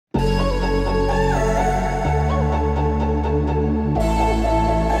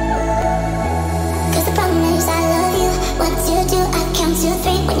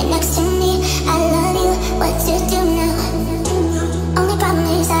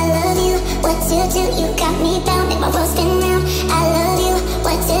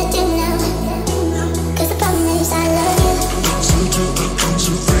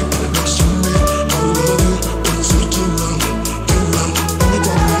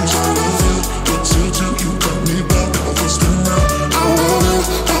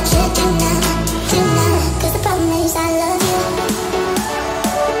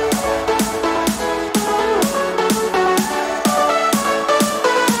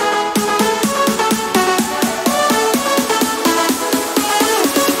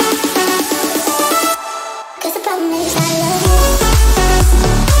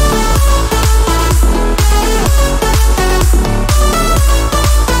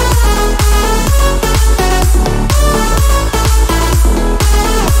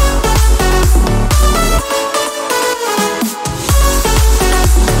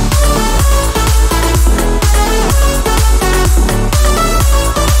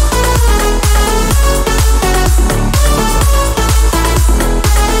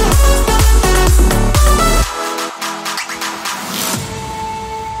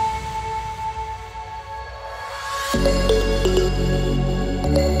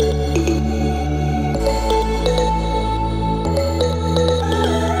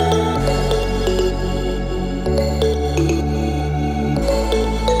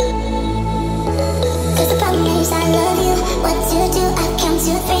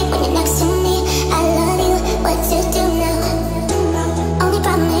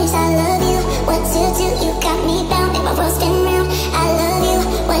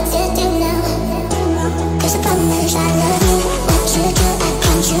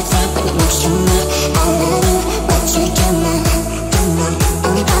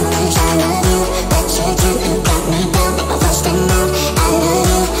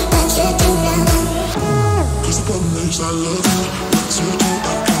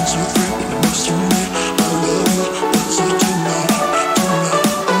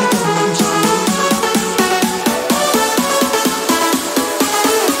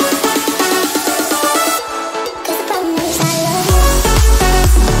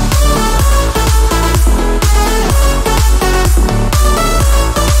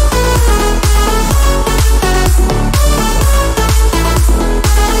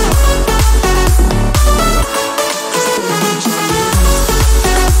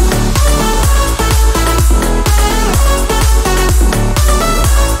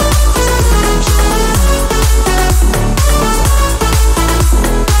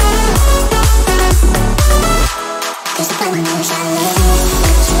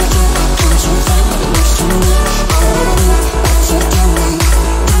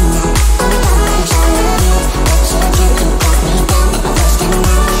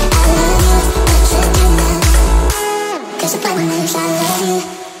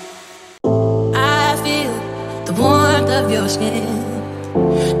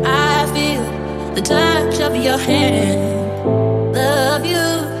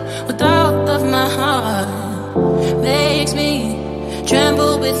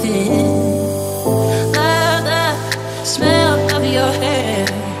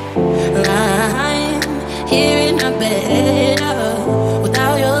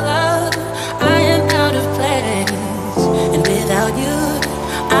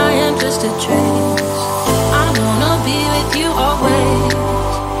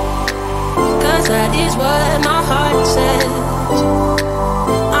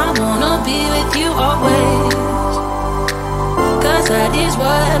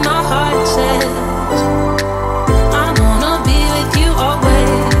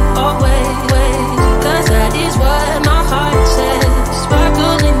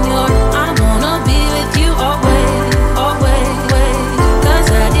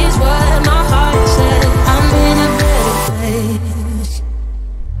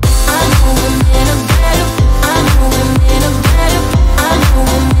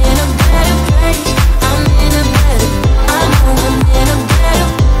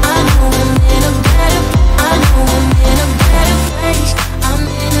I'm in a better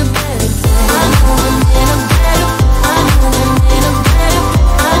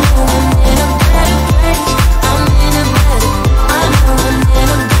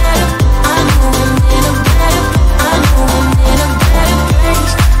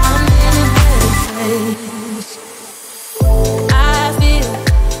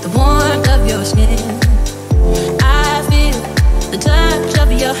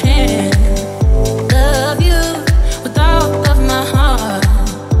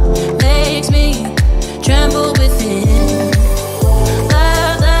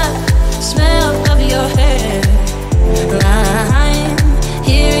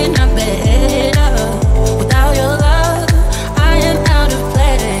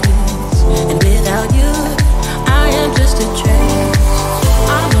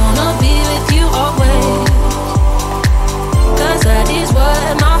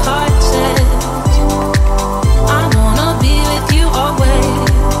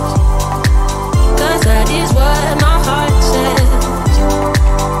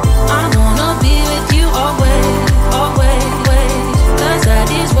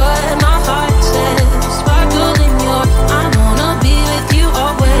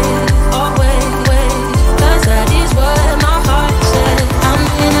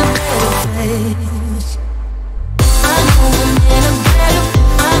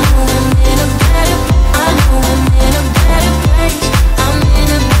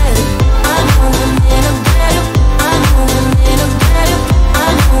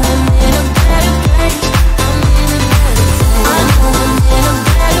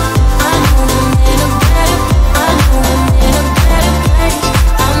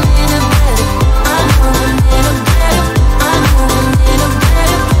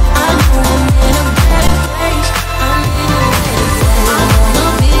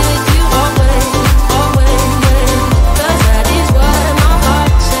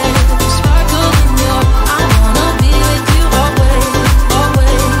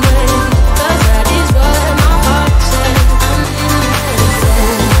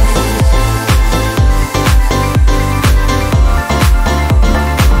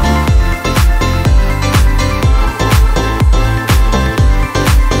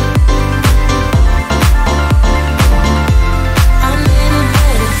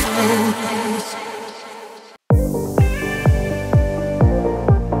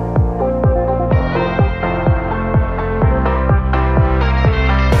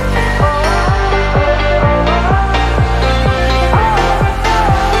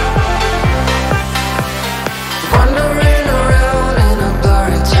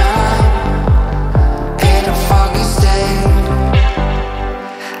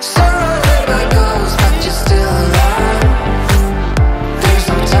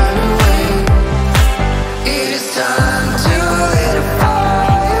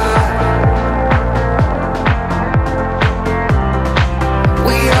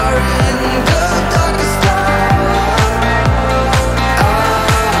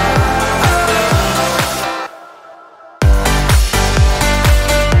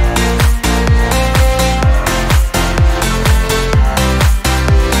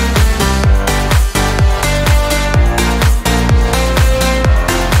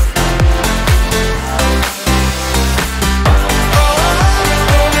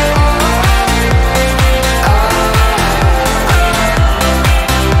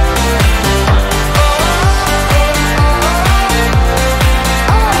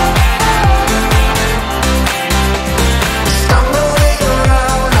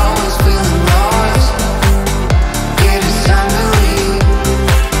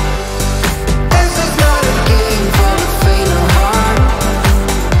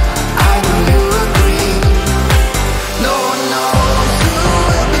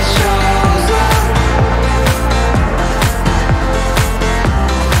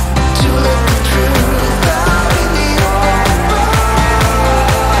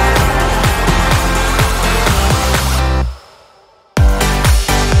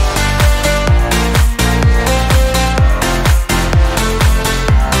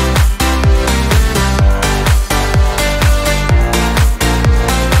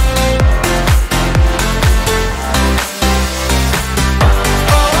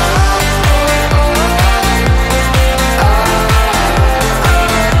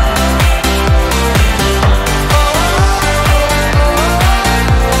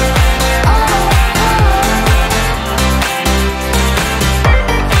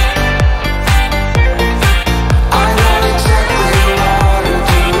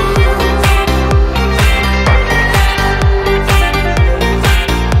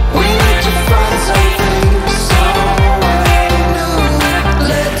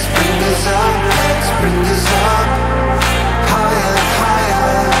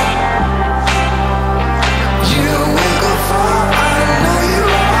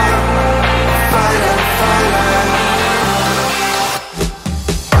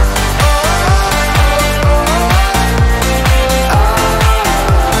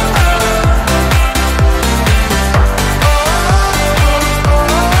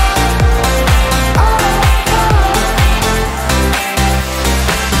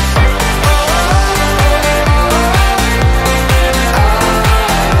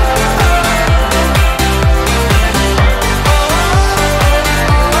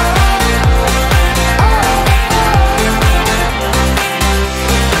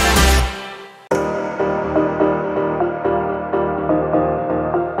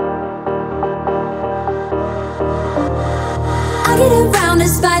around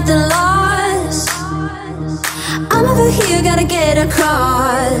despite the loss. I'm over here, gotta get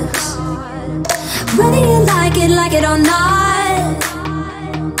across. Whether you like it or not,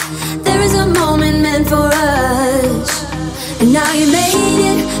 there is a moment meant for us. And now you made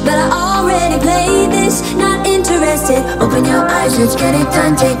it, but I already played this. Not interested, open your eyes, let's get it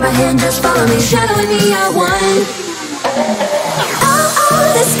done. Take my hand, just follow me, shadowing me, I won.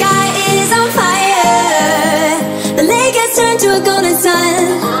 Oh, the sky is on fire. The lake has turned to a golden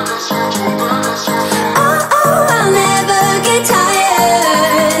sun. Oh, I'll never get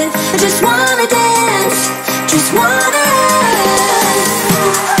tired. I just wanna dance, just wanna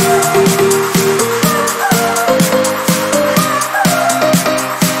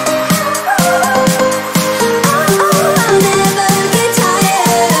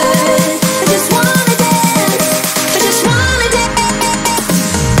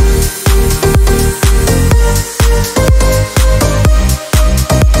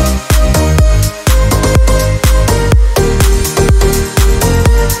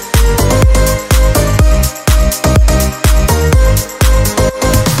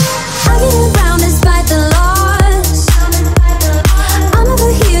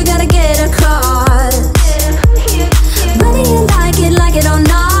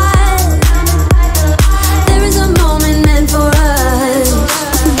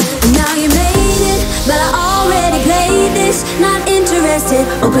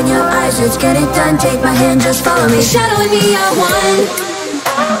let's get it done, take my hand, just follow me, shadowing me, I won.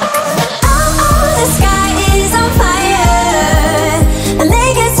 Oh, the sky is on fire. The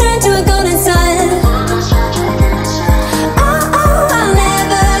lake has turned to a golden sun. Oh, I'll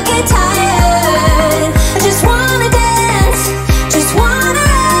never get tired. I just wanna dance, just wanna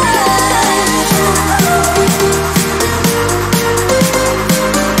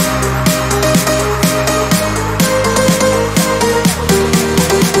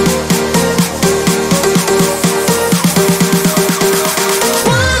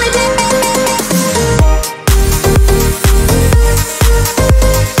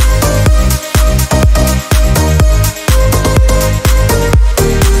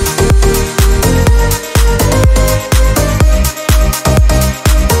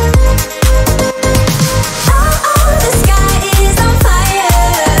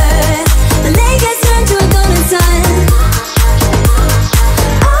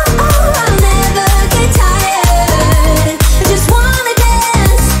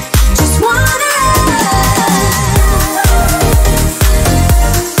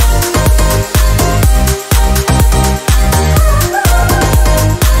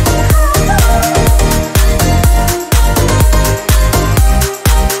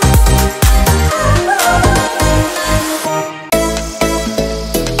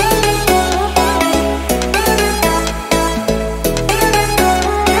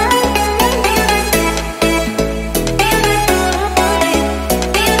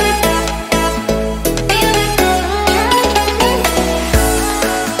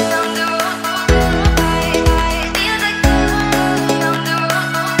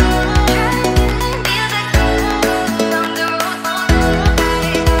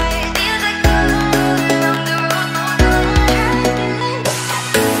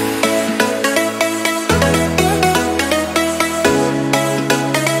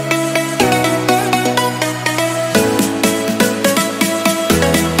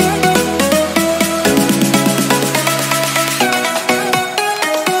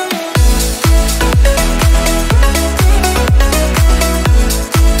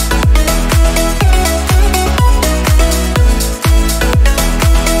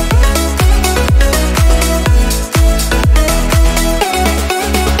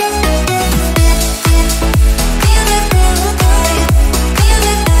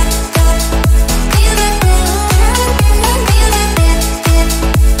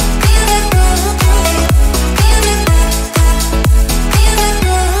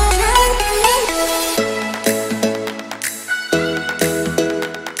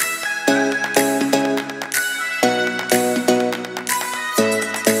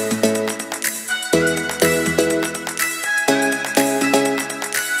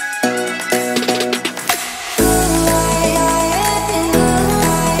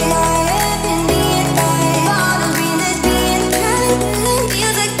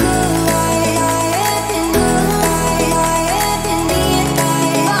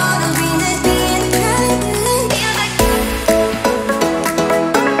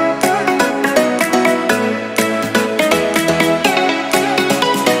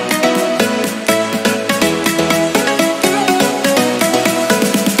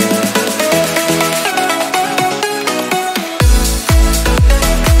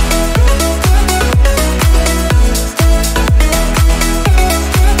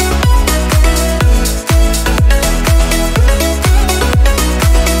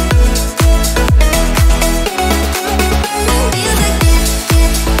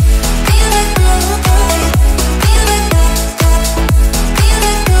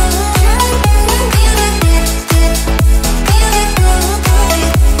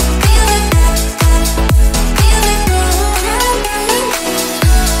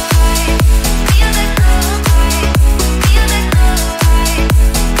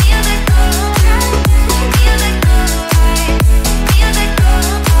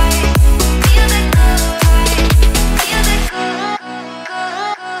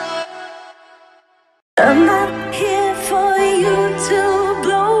I'm not here for you to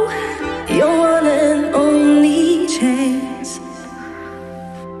blow your one and only chance.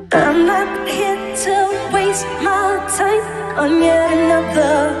 I'm not here to waste my time on yet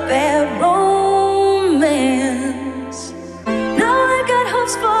another bad romance. Now I got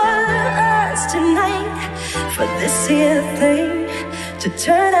hopes for us tonight, for this here thing to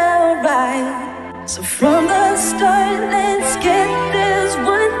turn out right. So from the start, let's get this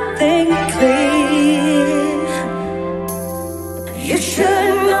one thing clear. You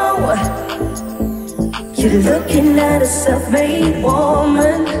should know you're looking at a self-made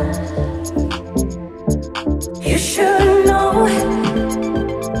woman. You should know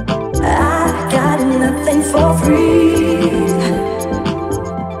I got nothing for free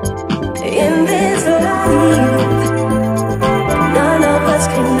in this life. None of us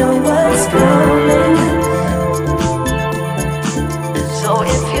can know what's coming. So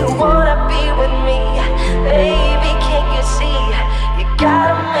if you wanna be with me, baby, can't you see? You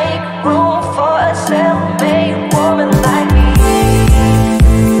gotta make room for yourself.